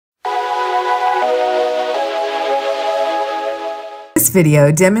This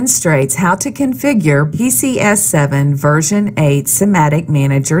video demonstrates how to configure PCS 7 version 8 Simatic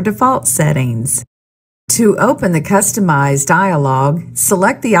Manager default settings. To open the Customize dialog,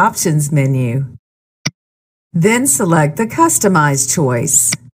 select the Options menu. Then select the Customize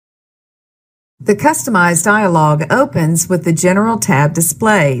choice. The Customize dialog opens with the General tab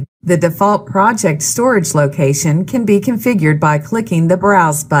displayed. The default project storage location can be configured by clicking the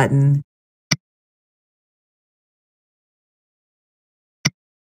Browse button.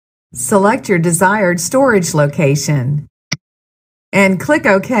 Select your desired storage location and click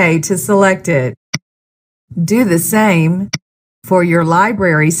OK to select it. Do the same for your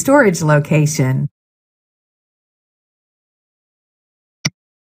library storage location.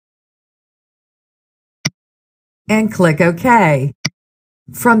 And click OK.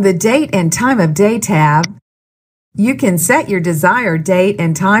 From the Date and Time of Day tab, you can set your desired date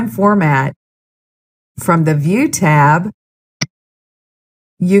and time format. From the View tab,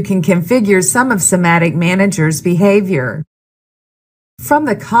 you can configure some of Simatic Manager's behavior. From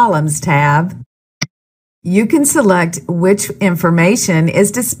the Columns tab, you can select which information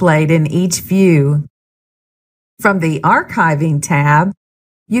is displayed in each view. From the Archiving tab,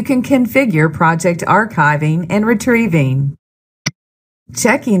 you can configure project archiving and retrieving.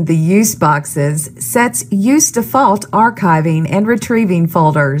 Checking the Use boxes sets Use default archiving and retrieving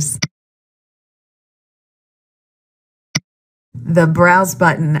folders. The Browse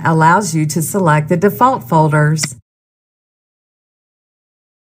button allows you to select the default folders.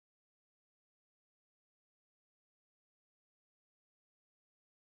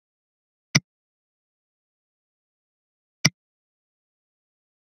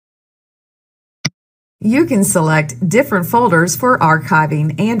 You can select different folders for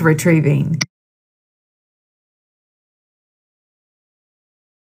archiving and retrieving.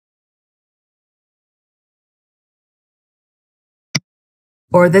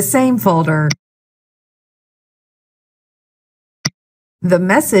 Or the same folder. The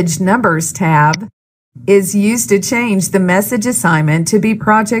Message Numbers tab is used to change the message assignment to be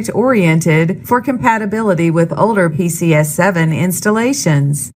project-oriented for compatibility with older PCS 7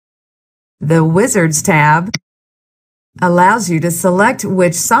 installations. The Wizards tab allows you to select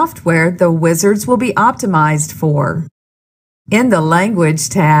which software the wizards will be optimized for. In the Language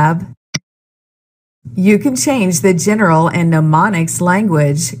tab, you can change the general and mnemonics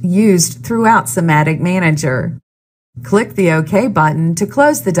language used throughout Simatic Manager. Click the OK button to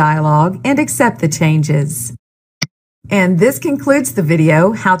close the dialog and accept the changes. And this concludes the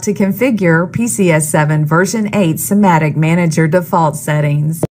video how to configure PCS 7 version 8 Simatic Manager default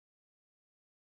settings.